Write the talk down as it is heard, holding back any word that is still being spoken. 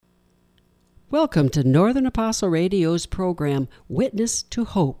Welcome to Northern Apostle Radio's program, Witness to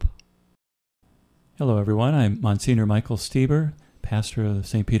Hope. Hello, everyone. I'm Monsignor Michael Stieber, pastor of the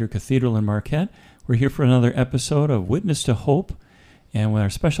St. Peter Cathedral in Marquette. We're here for another episode of Witness to Hope, and with our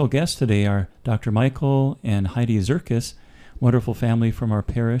special guests today are Dr. Michael and Heidi Czerkes, wonderful family from our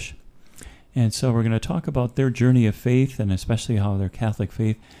parish. And so we're going to talk about their journey of faith, and especially how their Catholic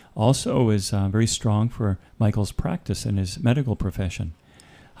faith also is very strong for Michael's practice in his medical profession.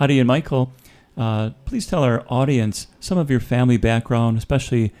 Heidi and Michael, please tell our audience some of your family background,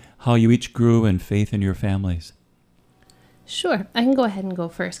 especially how you each grew in faith in your families. Sure. I can go ahead and go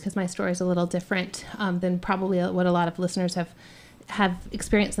first because my story is a little different than probably what a lot of listeners have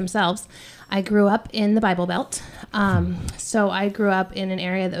experienced themselves. I grew up in the Bible Belt. So I grew up in an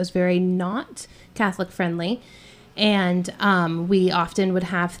area that was very not Catholic friendly. And we often would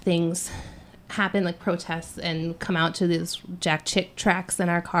have things happen like protests and come out to these Jack Chick tracks in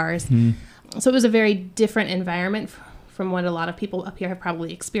our cars. So it was a very different environment from what a lot of people up here have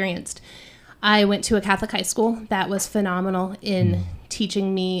probably experienced. I went to a Catholic high school that was phenomenal in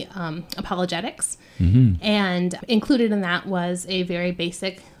teaching me apologetics. And included in that was a very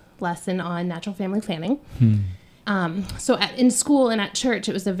basic lesson on natural family planning. So in school and at church,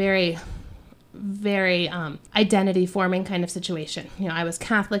 it was a very identity forming kind of situation. You know, I was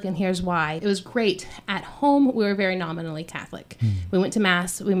Catholic and here's why. It was great. At home, we were very nominally Catholic. We went to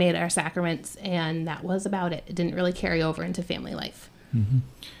Mass, we made our sacraments, and that was about it. It didn't really carry over into family life.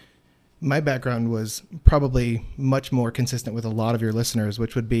 My background was probably much more consistent with a lot of your listeners,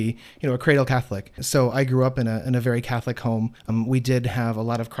 which would be, a cradle Catholic. So I grew up in a very Catholic home. We did have a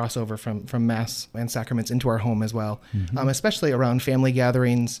lot of crossover from Mass and sacraments into our home as well, especially around family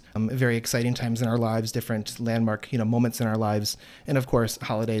gatherings, very exciting times in our lives, different landmark, moments in our lives. And of course,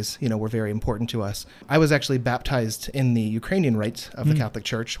 holidays, were very important to us. I was actually baptized in the Ukrainian rite of the Catholic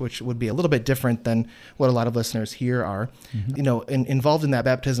Church, which would be a little bit different than what a lot of listeners here are. Involved in that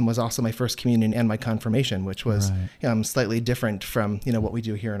baptism was also my first communion and my confirmation, which was slightly different from what we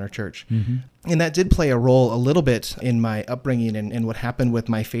do here in our church. And that did play a role a little bit in my upbringing and what happened with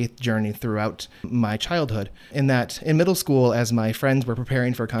my faith journey throughout my childhood. In that, in middle school, as my friends were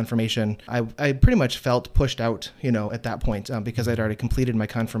preparing for confirmation, I pretty much felt pushed out, at that point because I'd already completed my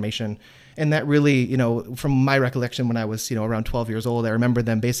confirmation. And that really, from my recollection when I was, around 12 years old, I remember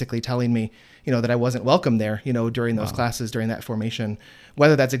them basically telling me, that I wasn't welcome there, during those classes, during that formation.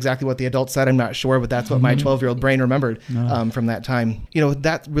 Whether that's exactly what the adults said, I'm not sure, but that's what my 12-year-old brain remembered from that time.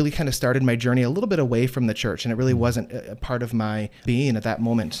 That really kind of started my journey a little bit away from the church, and it really wasn't a part of my being at that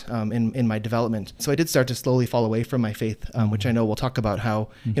moment in my development. So I did start to slowly fall away from my faith, which I know we'll talk about how,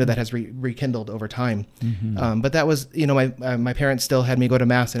 that has rekindled over time. But that was, my parents still had me go to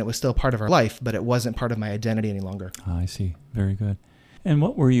Mass, and it was still part of our life, but it wasn't part of my identity any longer. I see. Very good. And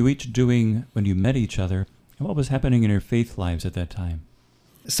what were you each doing when you met each other, and what was happening in your faith lives at that time?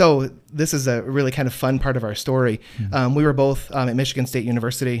 So this is a really kind of fun part of our story. We were both at Michigan State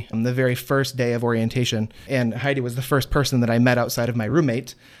University on the very first day of orientation, and Heidi was the first person that I met outside of my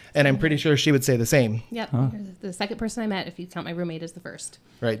roommate, and I'm pretty sure she would say the same. Yep. The second person I met, if you count my roommate as the first.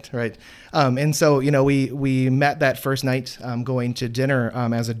 Right. And so, we met that first night going to dinner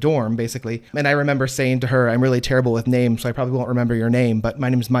as a dorm, basically. And I remember saying to her, I'm really terrible with names, so I probably won't remember your name, but my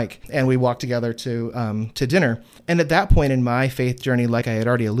name's Mike. And we walked together to dinner. And at that point in my faith journey, like I had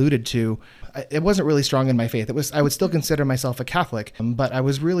already alluded to, it wasn't really strong in my faith. I would still consider myself a Catholic, but I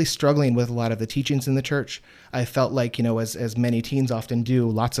was really struggling with a lot of the teachings in the church. I felt like, as many teens often do,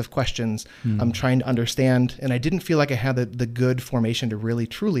 lots of questions. I'm trying to understand, and I didn't feel like I had the good formation to really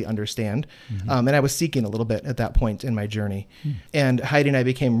truly understand. And I was seeking a little bit at that point in my journey. And Heidi and I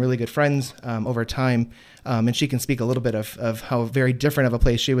became really good friends over time. And she can speak a little bit of how very different of a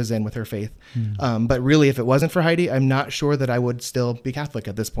place she was in with her faith. But really, if it wasn't for Heidi, I'm not sure that I would still be Catholic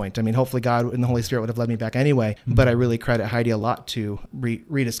at this point. I mean, hopefully God and the Holy Spirit would have led me back anyway. But I really credit Heidi a lot to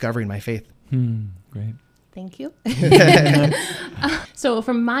rediscovering my faith. Great. Thank you. So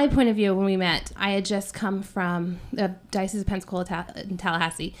from my point of view, when we met, I had just come from the Diocese of Pensacola in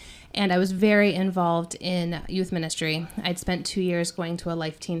Tallahassee, and I was very involved in youth ministry. I'd spent 2 years going to a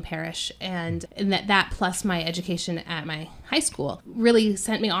Life Teen parish, and that plus my education at my high school really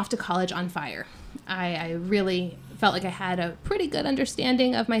sent me off to college on fire. I really felt like I had a pretty good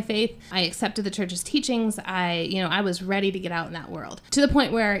understanding of my faith. I accepted the church's teachings. I was ready to get out in that world. To the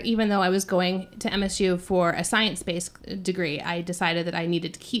point where even though I was going to MSU for a science-based degree, I decided that I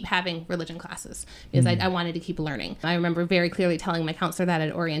needed to keep having religion classes because I wanted to keep learning. I remember very clearly telling my counselor that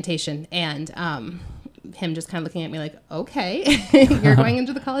at orientation, and him just kind of looking at me like, okay, you're going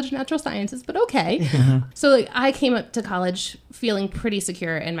into the College of Natural Sciences, but okay. So like, I came up to college feeling pretty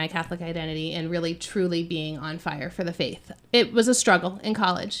secure in my Catholic identity and really truly being on fire for the faith. It was a struggle in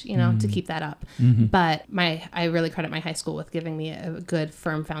college, to keep that up. But I really credit my high school with giving me a good,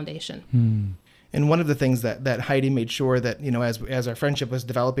 firm foundation. And one of the things that Heidi made sure that, as our friendship was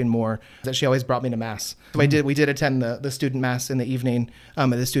developing more, that she always brought me to Mass. So we did attend the student Mass in the evening at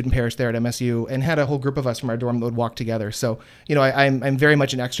the student parish there at MSU, and had a whole group of us from our dorm that would walk together. So, I'm very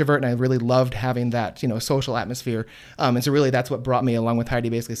much an extrovert, and I really loved having that, social atmosphere. And so really that's what brought me, along with Heidi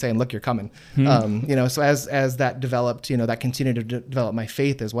basically saying, look, you're coming. So as that developed, that continued to develop my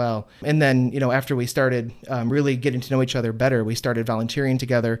faith as well. And then, after we started really getting to know each other better, we started volunteering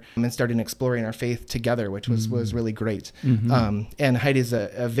together and started exploring our faith together, which was really great. And Heidi's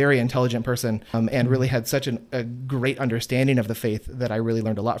a very intelligent person and really had such a great understanding of the faith that I really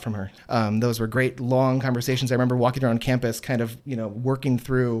learned a lot from her. Those were great long conversations. I remember walking around campus kind of, working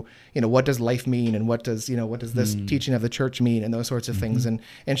through, what does life mean, and what does this teaching of the church mean, and those sorts of things.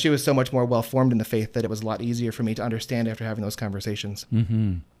 And she was so much more well-formed in the faith that it was a lot easier for me to understand after having those conversations.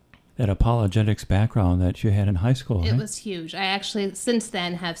 That apologetics background that you had in high school. It was huge. I actually, since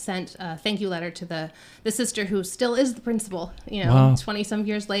then, have sent a thank you letter to the sister who still is the principal, 20-some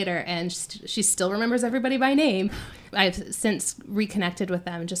years later, and she still remembers everybody by name. I've since reconnected with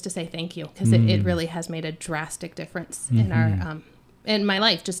them just to say thank you, because it really has made a drastic difference in our in my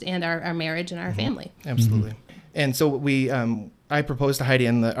life, and our marriage and our family. Absolutely. And so I proposed to Heidi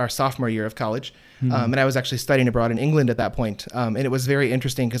in our sophomore year of college, and I was actually studying abroad in England at that point. And it was very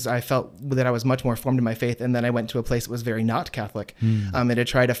interesting because I felt that I was much more formed in my faith, and then I went to a place that was very not Catholic. And to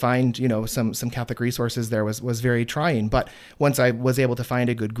try to find, some Catholic resources there was very trying. But once I was able to find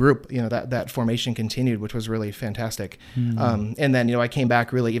a good group, that formation continued, which was really fantastic. And then, I came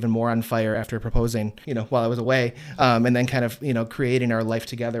back really even more on fire after proposing, while I was away, and then kind of, creating our life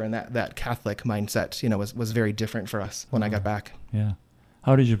together, and that Catholic mindset, was very different for us when I got back. Yeah.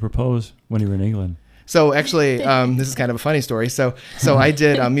 How did you propose when you were in England? So actually, this is kind of a funny story. So I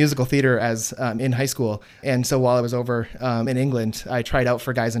did musical theater in high school. And so while I was over in England, I tried out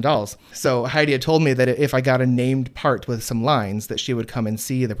for Guys and Dolls. So Heidi had told me that if I got a named part with some lines, that she would come and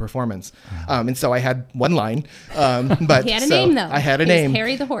see the performance. And so I had one line. But he had a name, though. I had a name.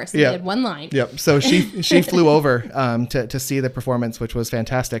 Harry the horse. He had one line. Yep. So she flew over to see the performance, which was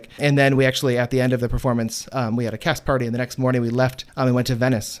fantastic. And then we actually, at the end of the performance, we had a cast party. And the next morning we left and went to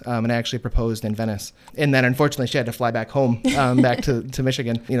Venice. And I actually proposed in Venice. And then, unfortunately, she had to fly back home, back to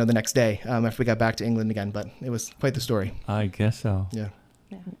Michigan, the next day after we got back to England again. But it was quite the story. I guess so. Yeah.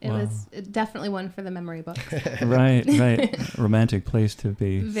 It was definitely one for the memory book. Right. Romantic place to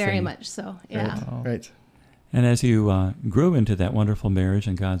be. Very much so, yeah. Right. And as you grew into that wonderful marriage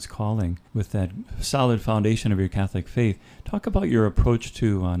and God's calling with that solid foundation of your Catholic faith, talk about your approach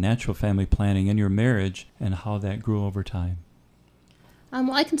to natural family planning in your marriage and how that grew over time.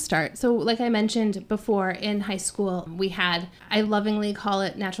 Well, I can start. So like I mentioned before, in high school, I lovingly call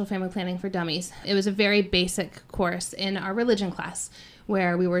it Natural Family Planning for Dummies. It was a very basic course in our religion class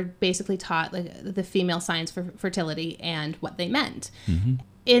where we were basically taught the female signs for fertility and what they meant.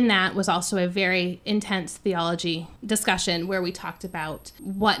 In that was also a very intense theology discussion where we talked about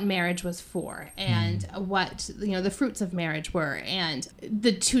what marriage was for and what the fruits of marriage were and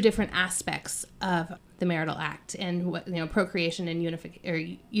the two different aspects of the marital act and what procreation and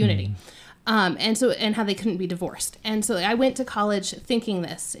unity. And how they couldn't be divorced. And so I went to college thinking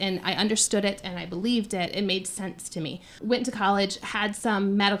this, and I understood it, and I believed it. It made sense to me. Went to college, had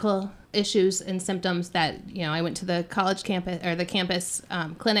some medical issues and symptoms that, I went to the college campus or the campus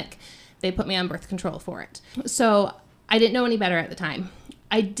clinic. They put me on birth control for it. So I didn't know any better at the time.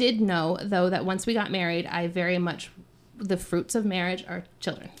 I did know, though, that once we got married, the fruits of marriage are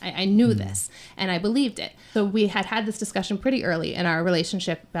children. I knew this, and I believed it. So we had this discussion pretty early in our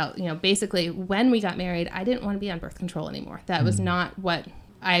relationship about, basically when we got married, I didn't want to be on birth control anymore. That was not what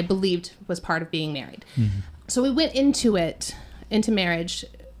I believed was part of being married. So we went into marriage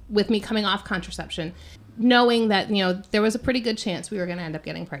with me coming off contraception, knowing that, there was a pretty good chance we were going to end up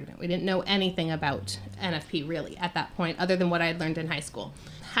getting pregnant. We didn't know anything about NFP really at that point, other than what I had learned in high school.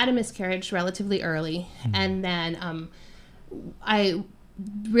 Had a miscarriage relatively early, and then I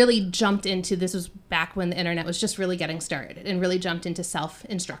really jumped into, this was back when the internet was just really getting started, and really jumped into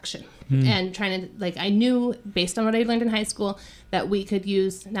self-instruction and trying to, I knew based on what I learned in high school that we could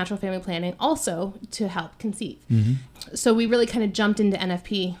use natural family planning also to help conceive. So we really kind of jumped into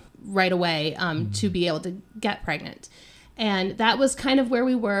NFP right away to be able to get pregnant. And that was kind of where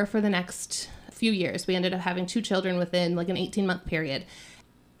we were for the next few years. We ended up having 2 children within an 18-month period.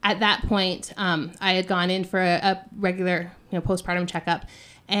 At that point, I had gone in for a regular, postpartum checkup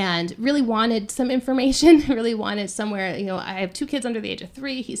and really wanted some information, really wanted somewhere, I have 2 kids under the age of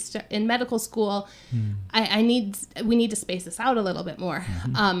 3. He's in medical school. We need to space this out a little bit more.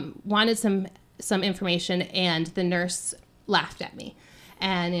 Wanted some information, and the nurse laughed at me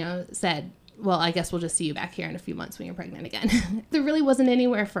and, said, well, I guess we'll just see you back here in a few months when you're pregnant again. There really wasn't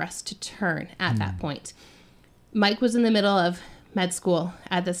anywhere for us to turn at that point. Mike was in the middle of med school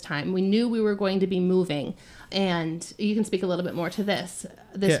at this time. We knew we were going to be moving, and you can speak a little bit more to this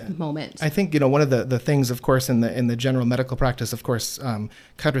moment. I think, one of the things, of course, in the general medical practice, of course,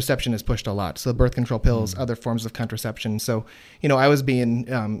 contraception is pushed a lot. So birth control pills, other forms of contraception. So, I was being,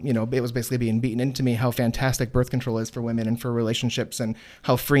 it was basically being beaten into me how fantastic birth control is for women and for relationships, and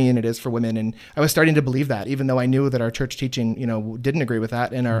how freeing it is for women. And I was starting to believe that, even though I knew that our church teaching, didn't agree with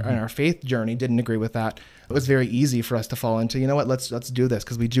that, and our faith journey didn't agree with that. It was very easy for us to fall into, let's do this,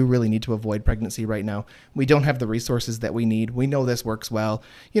 because we do really need to avoid pregnancy right now. We don't have the resources that we need. We know this works well.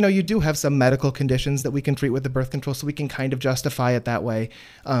 You do have some medical conditions that we can treat with the birth control, so we can kind of justify it that way.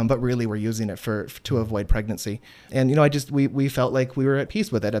 But really, we're using it to avoid pregnancy. And, we felt like we were at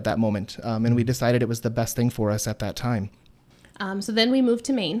peace with it at that moment. And we decided it was the best thing for us at that time. So then we moved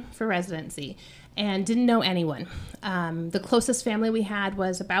to Maine for residency and didn't know anyone. The closest family we had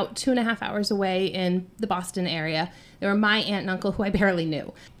was about 2.5 hours away in the Boston area. They were my aunt and uncle, who I barely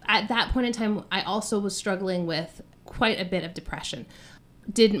knew. At that point in time, I also was struggling with quite a bit of depression.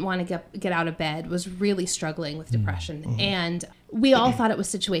 Didn't want to get out of bed, was really struggling with depression. And we all thought it was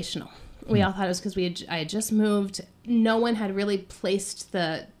situational. We all thought it was because I had just moved. No one had really placed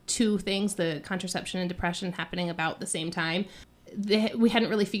the 2 things, the contraception and depression, happening about the same time. We hadn't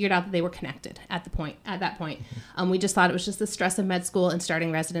really figured out that they were connected at that point. We just thought it was just the stress of med school and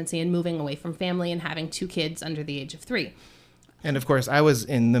starting residency and moving away from family and having 2 kids under the age of 3. And of course, I was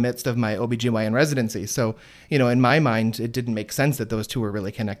in the midst of my OBGYN residency. So, in my mind, it didn't make sense that those 2 were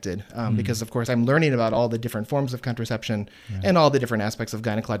really connected because, of course, I'm learning about all the different forms of contraception and all the different aspects of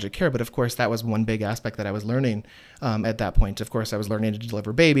gynecologic care. But of course, that was one big aspect that I was learning at that point. Of course, I was learning to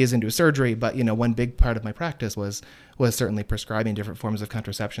deliver babies and do surgery. But, one big part of my practice was certainly prescribing different forms of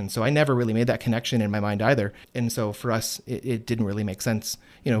contraception. So I never really made that connection in my mind either. And so for us, it didn't really make sense.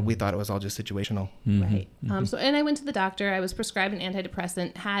 We thought it was all just situational. Right. And I went to the doctor. I was prescribed an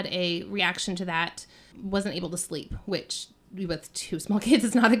antidepressant, had a reaction to that, wasn't able to sleep, which with 2 small kids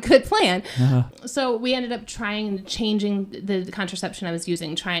is not a good plan. So we ended up changing the contraception I was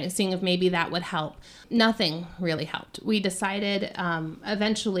using, seeing if maybe that would help. Nothing really helped. We decided,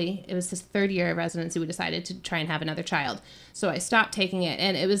 eventually, it was his 3rd year of residency, we decided to try and have another child. So I stopped taking it,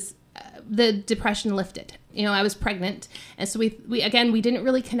 and it was, the depression lifted. I was pregnant. And so we didn't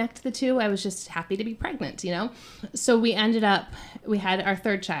really connect the 2. I was just happy to be pregnant, So we had our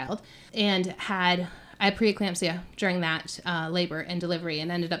 3rd child, and I had preeclampsia during that labor and delivery,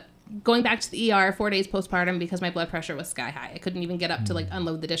 and ended up going back to the ER 4 days postpartum because my blood pressure was sky high. I couldn't even get up to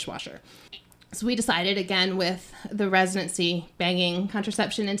unload the dishwasher. So we decided, again, with the residency banging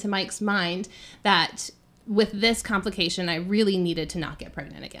contraception into Mike's mind, that with this complication, I really needed to not get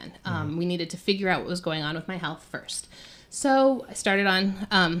pregnant again. We needed to figure out what was going on with my health first. So I started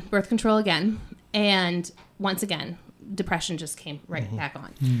on birth control again, and once again, depression just came right back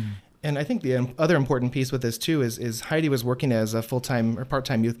on. And I think the other important piece with this too is Heidi was working as a full-time or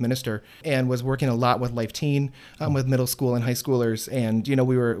part-time youth minister and was working a lot with Life Teen, with middle school and high schoolers. And,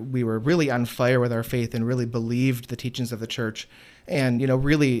 we were really on fire with our faith and really believed the teachings of the church. And,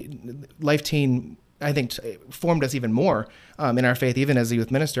 really Life Teen, I think, formed us even more in our faith, even as a youth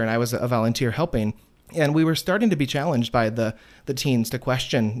minister. And I was a volunteer helping. And we were starting to be challenged by the teens to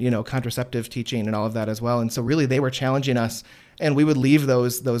question, contraceptive teaching and all of that as well. And so really they were challenging us, and we would leave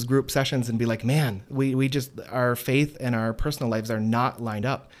those group sessions and be like, man, we just, our faith and our personal lives are not lined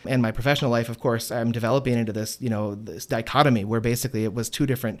up. And my professional life, of course, I'm developing into this, this dichotomy where basically it was 2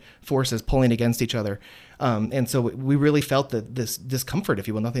 different forces pulling against each other. And so we really felt that this discomfort, if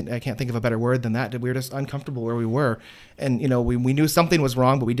you will, I can't think of a better word than that. We were just uncomfortable where we were. And, we knew something was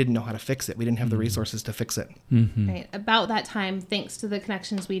wrong, but we didn't know how to fix it. We didn't have the resources to fix it. Right. About that time, thanks to the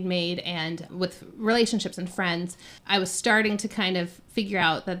connections we'd made and with relationships and friends, I was starting to kind of figure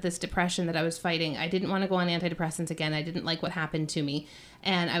out that this depression that I was fighting, I didn't want to go on antidepressants again. I didn't like what happened to me.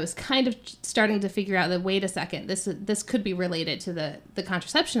 And I was kind of starting to figure out that, wait a second, this could be related to the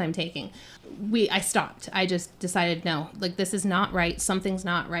contraception I'm taking. I stopped. I just decided, no, this is not right. Something's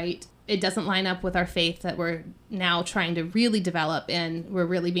not right. It doesn't line up with our faith that we're now trying to really develop and we're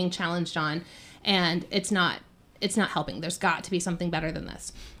really being challenged on. And it's not it's not helping. There's got to be something better than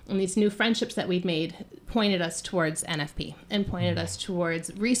this. And these new friendships that we'd made pointed us towards NFP and pointed us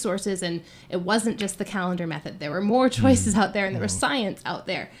towards resources. And it wasn't just the calendar method. There were more choices out there, and there was science out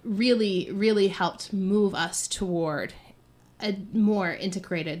there. Really, really helped move us toward a more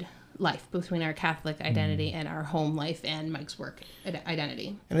integrated life between our Catholic identity and our home life and Mike's work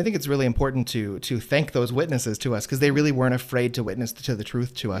identity. And I think it's really important to thank those witnesses to us, because they really weren't afraid to witness to the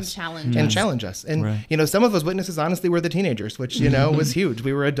truth to us And challenge us. And, some of those witnesses honestly were the teenagers, which, was huge.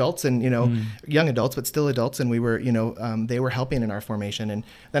 We were adults and, young adults, but still adults. And we were, they were helping in our formation. And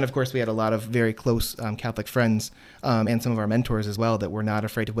then, of course, we had a lot of very close Catholic friends and some of our mentors as well that were not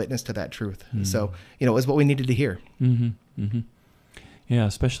afraid to witness to that truth. So, it was what we needed to hear. Yeah,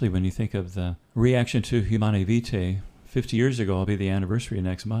 especially when you think of the reaction to Humanae Vitae 50 years ago. Will be the anniversary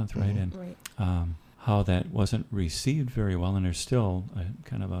next month, right? And how that wasn't received very well, and there's still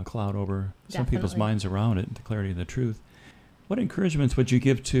kind of a cloud over some people's minds around it, the clarity of the truth. What encouragements would you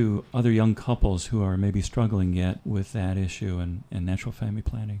give to other young couples who are maybe struggling yet with that issue and natural family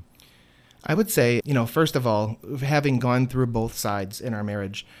planning? I would say, first of all, having gone through both sides in our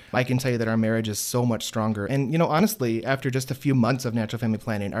marriage, I can tell you that our marriage is so much stronger. And, honestly, after just a few months of natural family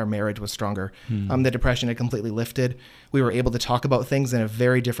planning, our marriage was stronger. The depression had completely lifted. We were able to talk about things in a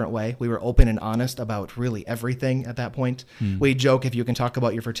very different way. We were open and honest about really everything at that point. We joke, if you can talk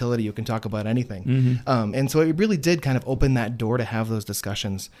about your fertility, you can talk about anything. And so it really did kind of open that door to have those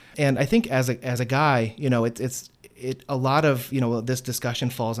discussions. And I think as a guy, a lot of, this discussion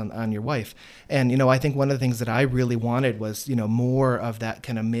falls on your wife. And, I think one of the things that I really wanted was, more of that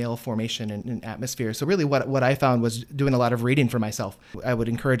kind of male formation and atmosphere. So really what I found was doing a lot of reading for myself. I would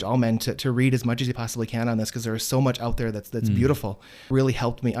encourage all men to read as much as you possibly can on this, because there is so much out there that's beautiful. Really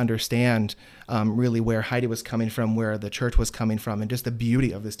helped me understand really where Heidi was coming from, where the church was coming from, and just the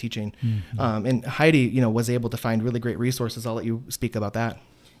beauty of this teaching. And Heidi, was able to find really great resources. I'll let you speak about that.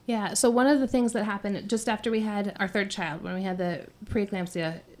 Yeah, so one of the things that happened just after we had our third child, when we had the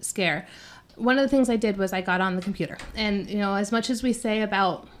preeclampsia scare, one of the things I did was I got on the computer. And, as much as we say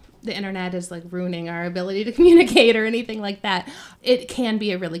about the internet is like ruining our ability to communicate or anything like that, it can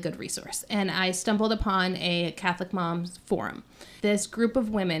be a really good resource. And I stumbled upon a Catholic Moms forum. This group of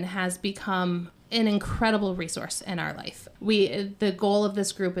women has become an incredible resource in our life. The goal of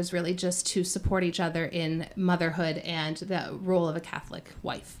this group is really just to support each other in motherhood and the role of a Catholic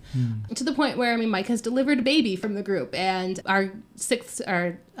wife. To the point where, Mike has delivered a baby from the group, and our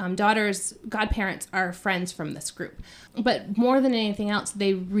daughter's godparents are friends from this group. But more than anything else,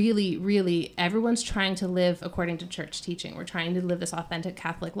 they really, really, everyone's trying to live according to church teaching. We're trying to live this authentic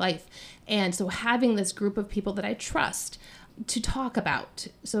Catholic life. And so having this group of people that I trust to talk about,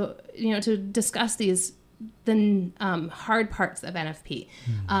 to discuss the hard parts of NFP.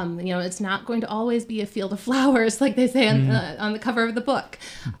 It's not going to always be a field of flowers, like they say on the cover of the book.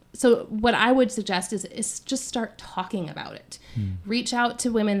 So what I would suggest is just start talking about it. Reach out to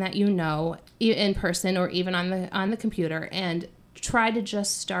women that you know in person or even on the computer, and try to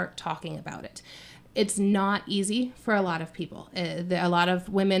just start talking about it. It's not easy for a lot of people. A lot of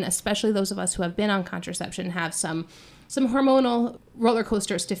women, especially those of us who have been on contraception, have some hormonal roller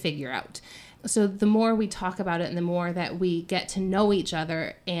coasters to figure out. So the more we talk about it and the more that we get to know each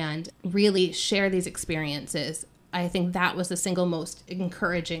other and really share these experiences, I think that was the single most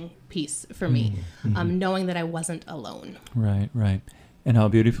encouraging piece for me, knowing that I wasn't alone. Right. And how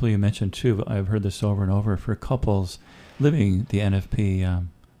beautifully you mentioned, too, I've heard this over and over, for couples living the NFP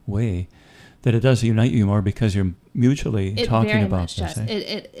way, that it does unite you more because you're mutually talking about this.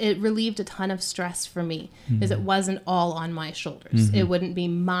 It relieved a ton of stress for me, because it wasn't all on my shoulders. It wouldn't be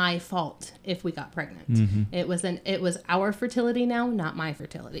my fault if we got pregnant. It was our fertility now, not my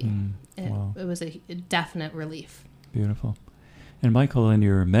fertility. It was a definite relief. Beautiful. And Michael, in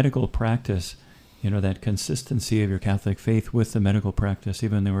your medical practice, that consistency of your Catholic faith with the medical practice,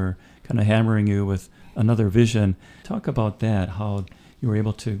 even they were kind of hammering you with another vision. Talk about that, how you were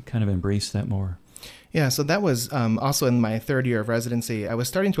able to kind of embrace that more. Yeah, so that was also in my third year of residency. I was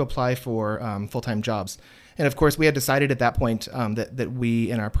starting to apply for full-time jobs. And of course, we had decided at that point that we,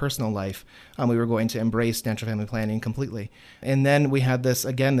 in our personal life, we were going to embrace natural family planning completely. And then we had this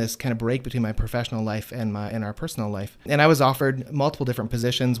kind of break between my professional life and our personal life. And I was offered multiple different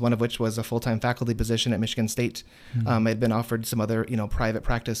positions, one of which was a full-time faculty position at Michigan State. I'd been offered some other, private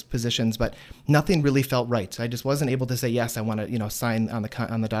practice positions, but nothing really felt right. I just wasn't able to say, yes, I want to, sign on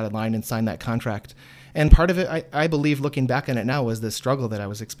the dotted line and sign that contract. And part of it, I believe, looking back on it now, was the struggle that I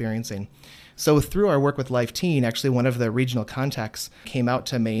was experiencing. So through our work with Life Teen, actually one of the regional contacts came out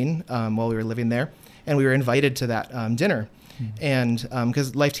to Maine while we were living there, and we were invited to that dinner. And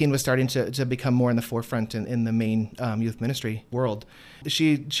because Life Teen was starting to become more in the forefront in the main youth ministry world,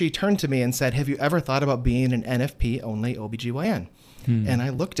 she turned to me and said, "Have you ever thought about being an NFP only OBGYN?" And I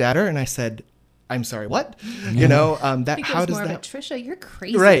looked at her and I said, "I'm sorry, what?" You know, how does that? Trisha, you're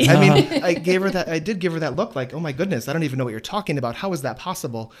crazy. Right. I mean, I did give her that look like, oh my goodness, I don't even know what you're talking about. How is that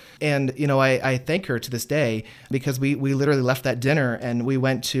possible? And, you know, I thank her to this day because we literally left that dinner and we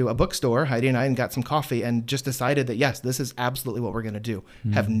went to a bookstore, Heidi and I, and got some coffee and just decided that, yes, this is absolutely what we're going to do.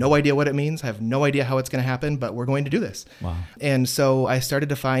 Have no idea what it means. Have no idea how it's going to happen, but we're going to do this. Wow. And so I started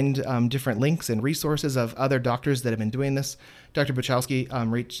to find different links and resources of other doctors that have been doing this. Dr. Buchowski,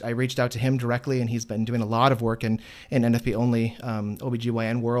 I reached out to him directly, and he's been doing a lot of work in NFP-only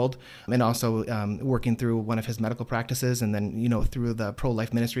OBGYN world, and also working through one of his medical practices, and then, you know, through the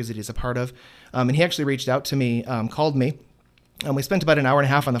pro-life ministries that he's a part of. And he actually reached out to me, called me. We spent about an hour and a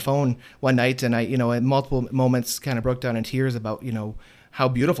half on the phone one night, and I, you know, at multiple moments kind of broke down in tears about, you know, how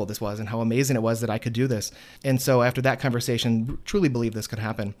beautiful this was and how amazing it was that I could do this. And so after that conversation, truly believed this could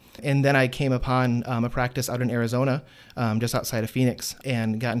happen. And then I came upon a practice out in Arizona, just outside of Phoenix,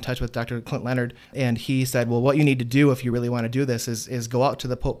 and got in touch with Dr. Clint Leonard. And he said, well, what you need to do if you really want to do this is go out to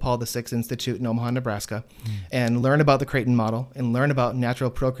the Pope Paul VI Institute in Omaha, Nebraska, and learn about the Creighton model and learn about natural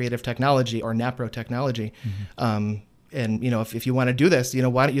procreative technology, or NAPRO technology. And, you know, if you want to do this, you know,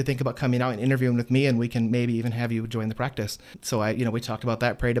 why don't you think about coming out and interviewing with me, and we can maybe even have you join the practice. So we talked about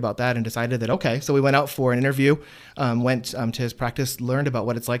that, prayed about that, and decided that, okay. So we went out for an interview, went to his practice, learned about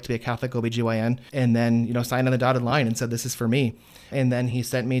what it's like to be a Catholic OBGYN, and then, you know, signed on the dotted line and said, this is for me. And then he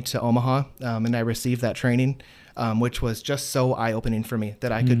sent me to Omaha, and I received that training. Which was just so eye-opening for me,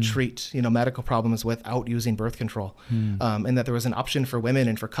 that I could treat, you know, medical problems without using birth control, and that there was an option for women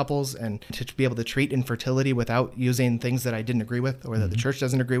and for couples, and to be able to treat infertility without using things that I didn't agree with, or that the church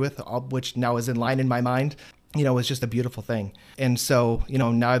doesn't agree with, all which now is in line in my mind. You know, it was just a beautiful thing. And so, you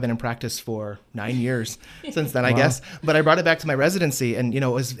know, now I've been in practice for 9 years since then, I guess. But I brought it back to my residency, and, you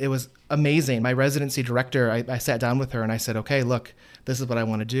know, it was amazing. My residency director, I sat down with her and I said, okay, look, this is what I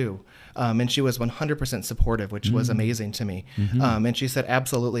want to do. And she was 100% supportive, which was amazing to me. And she said,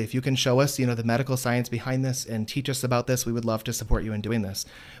 absolutely, if you can show us, you know, the medical science behind this and teach us about this, we would love to support you in doing this,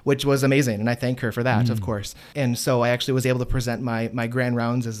 which was amazing. And I thank her for that, of course. And so I actually was able to present my grand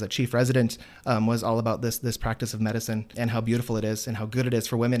rounds as a chief resident, was all about this practice of medicine and how beautiful it is and how good it is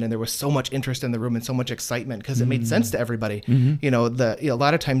for women. And there was so much interest in the room and so much excitement because it made sense to everybody. You know, a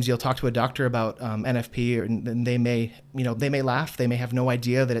lot of times you'll talk to a doctor about NFP, and they may laugh. They may have no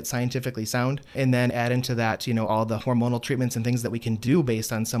idea that it's scientifically sound, and then add into that, you know, all the hormonal treatments and things that we can do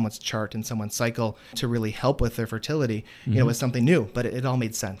based on someone's chart and someone's cycle to really help with their fertility. You know, it was something new, but it all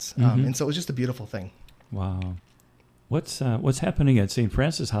made sense. And so it was just a beautiful thing. Wow. What's happening at St.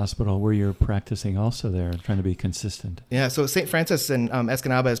 Francis Hospital, where you're practicing also there, trying to be consistent? Yeah, so St. Francis in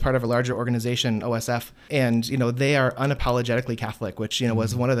Escanaba is part of a larger organization, OSF, and, you know, they are unapologetically Catholic, which, you know,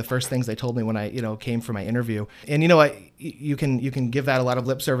 was one of the first things they told me when I, you know, came for my interview. And, you know, you can give that a lot of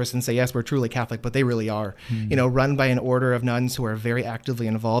lip service and say, yes, we're truly Catholic, but they really are. You know, run by an order of nuns who are very actively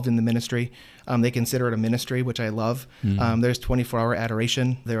involved in the ministry. They consider it a ministry, which I love. There's 24-hour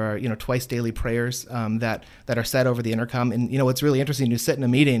adoration. There are, you know, twice daily prayers that are said over the intercom. And, you know, it's really interesting. You sit in a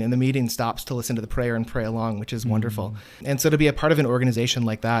meeting, and the meeting stops to listen to the prayer and pray along, which is wonderful. And so to be a part of an organization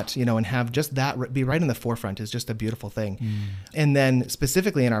like that, you know, and have just that be right in the forefront is just a beautiful thing. And then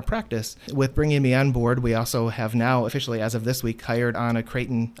specifically in our practice, with bringing me on board, we also have now officially, as of this week, hired on a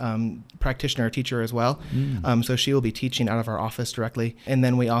Creighton practitioner teacher as well. So she will be teaching out of our office directly. And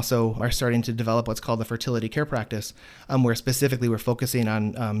then we also are starting to develop what's called the fertility care practice, where specifically we're focusing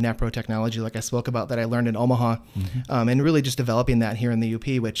on NAPRO technology, like I spoke about, that I learned in Omaha, and really just developing that here in the UP,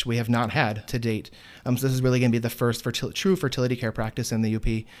 which we have not had to date. So this is really going to be the first true fertility care practice in the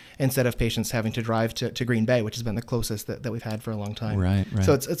UP, instead of patients having to drive to Green Bay, which has been the closest that we've had for a long time. Right.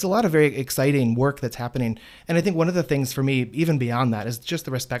 So it's a lot of very exciting work that's happening. And I think one of the things for me, even beyond that, is just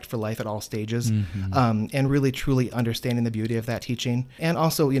the respect for life at all stages, and really truly understanding the beauty of that teaching. And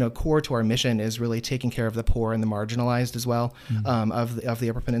also, you know, core to our mission is really taking care of the poor and the marginalized as well, of the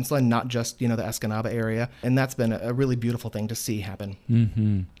Upper Peninsula, not just, you know, the Escanaba area. And that's been a really beautiful thing to see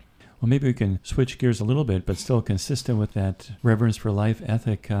happen. Well, maybe we can switch gears a little bit, but still consistent with that reverence for life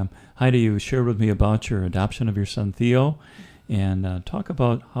ethic. Heidi, you shared with me about your adoption of your son Theo, and talk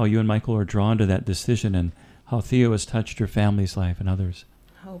about how you and Michael are drawn to that decision and how Theo has touched your family's life and others.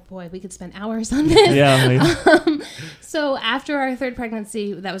 Oh boy, we could spend hours on this. Yeah. So after our third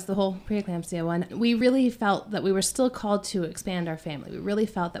pregnancy, that was the whole preeclampsia one, we really felt that we were still called to expand our family. We really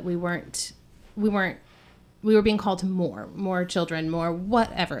felt that we weren't we were being called to more children, more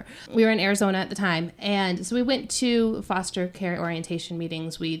whatever. We were in Arizona at the time. And so we went to foster care orientation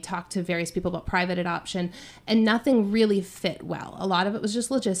meetings. We talked to various people about private adoption, and nothing really fit well. A lot of it was just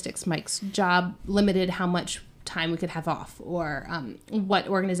logistics. Mike's job limited how much time we could have off, or what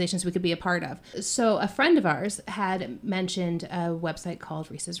organizations we could be a part of. So a friend of ours had mentioned a website called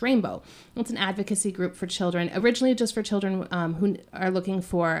Reese's Rainbow. It's an advocacy group for children, originally just for children who are looking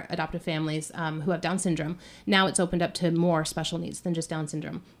for adoptive families who have Down syndrome. Now it's opened up to more special needs than just Down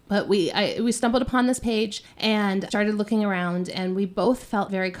syndrome. But we stumbled upon this page and started looking around, and we both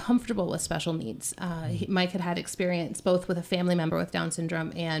felt very comfortable with special needs. Mike had experience both with a family member with Down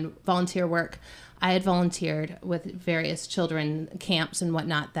syndrome and volunteer work. I had volunteered with various children camps and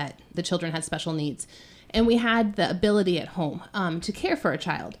whatnot that the children had special needs. And we had the ability at home to care for a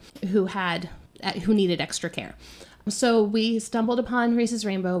child who needed extra care. So we stumbled upon Reese's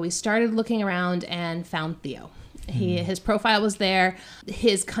Rainbow. We started looking around and found Theo. His profile was there.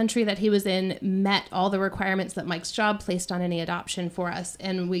 His country that he was in met all the requirements that Mike's job placed on any adoption for us.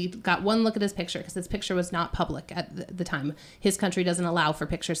 And we got one look at his picture, because his picture was not public at the time. His country doesn't allow for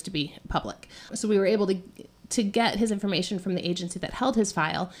pictures to be public. So we were able to get his information from the agency that held his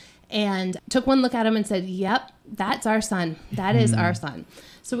file, and took one look at him and said, yep, that's our son. That is our son.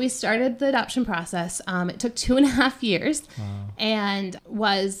 So we started the adoption process. It took 2.5 years. Wow. And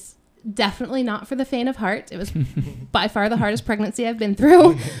was definitely not for the faint of heart. It was by far the hardest pregnancy I've been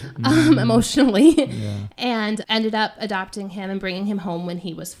through emotionally. Yeah. And ended up adopting him and bringing him home when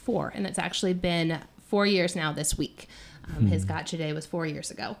he was 4. And it's actually been 4 years now this week. His Gotcha Day was 4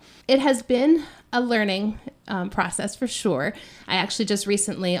 years ago. It has been a learning process for sure. I actually just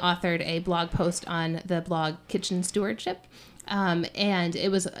recently authored a blog post on the blog Kitchen Stewardship. And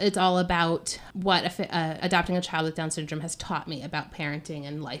it's all about what adopting a child with Down syndrome has taught me about parenting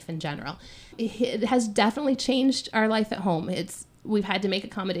and life in general. It has definitely changed our life at home. We've had to make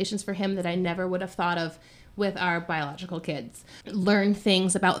accommodations for him that I never would have thought of with our biological kids. Learn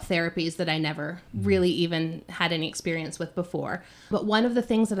things about therapies that I never really even had any experience with before. But one of the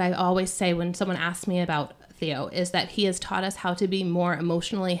things that I always say when someone asks me about Theo is that he has taught us how to be more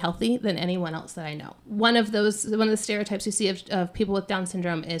emotionally healthy than anyone else that I know. One of the stereotypes you see of people with Down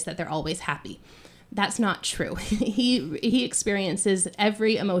syndrome is that they're always happy. That's not true. He experiences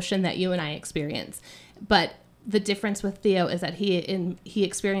every emotion that you and I experience, but the difference with Theo is that he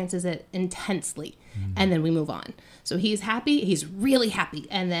experiences it intensely, and then we move on. So he's happy, he's really happy,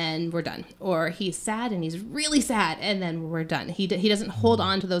 and then we're done. Or he's sad and he's really sad, and then we're done. He doesn't hold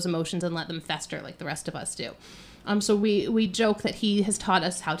on to those emotions and let them fester like the rest of us do. So we joke that he has taught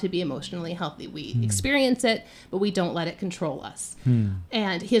us how to be emotionally healthy. We experience it, but we don't let it control us.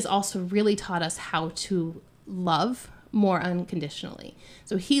 And he has also really taught us how to love more unconditionally.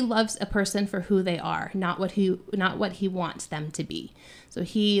 So he loves a person for who they are, not what he wants them to be. So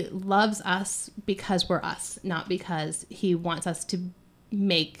he loves us because we're us, not because he wants us to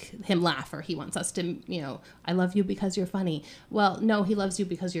make him laugh, or he wants us to, I love you because you're funny. Well, no, he loves you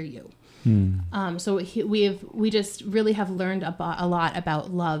because you're you. So we just really have learned a lot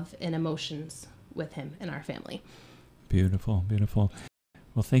about love and emotions with him and our family. Beautiful, beautiful.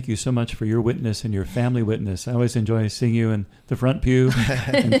 Well, thank you so much for your witness and your family witness. I always enjoy seeing you in the front pew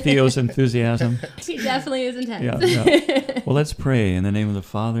and Theo's enthusiasm. He definitely is intense. Yeah. Well, let's pray in the name of the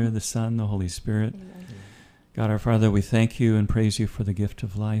Father, the Son, the Holy Spirit. Amen. God, our Father, we thank you and praise you for the gift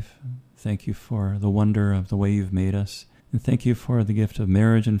of life. Thank you for the wonder of the way you've made us. And thank you for the gift of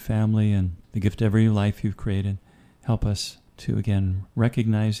marriage and family and the gift of every life you've created. Help us to, again,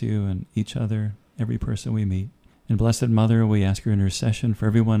 recognize you and each other, every person we meet. And Blessed Mother, we ask your intercession for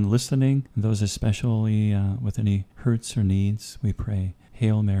everyone listening, those especially with any hurts or needs. We pray,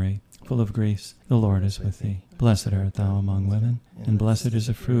 Hail Mary, full of grace, the Lord is with thee. Blessed art thou among women, and blessed is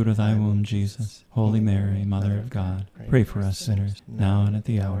the fruit of thy womb, Jesus. Holy Mary, Mother of God, pray for us sinners, now and at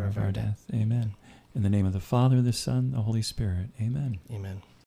the hour of our death. Amen. In the name of the Father, the Son, the Holy Spirit. Amen. Amen.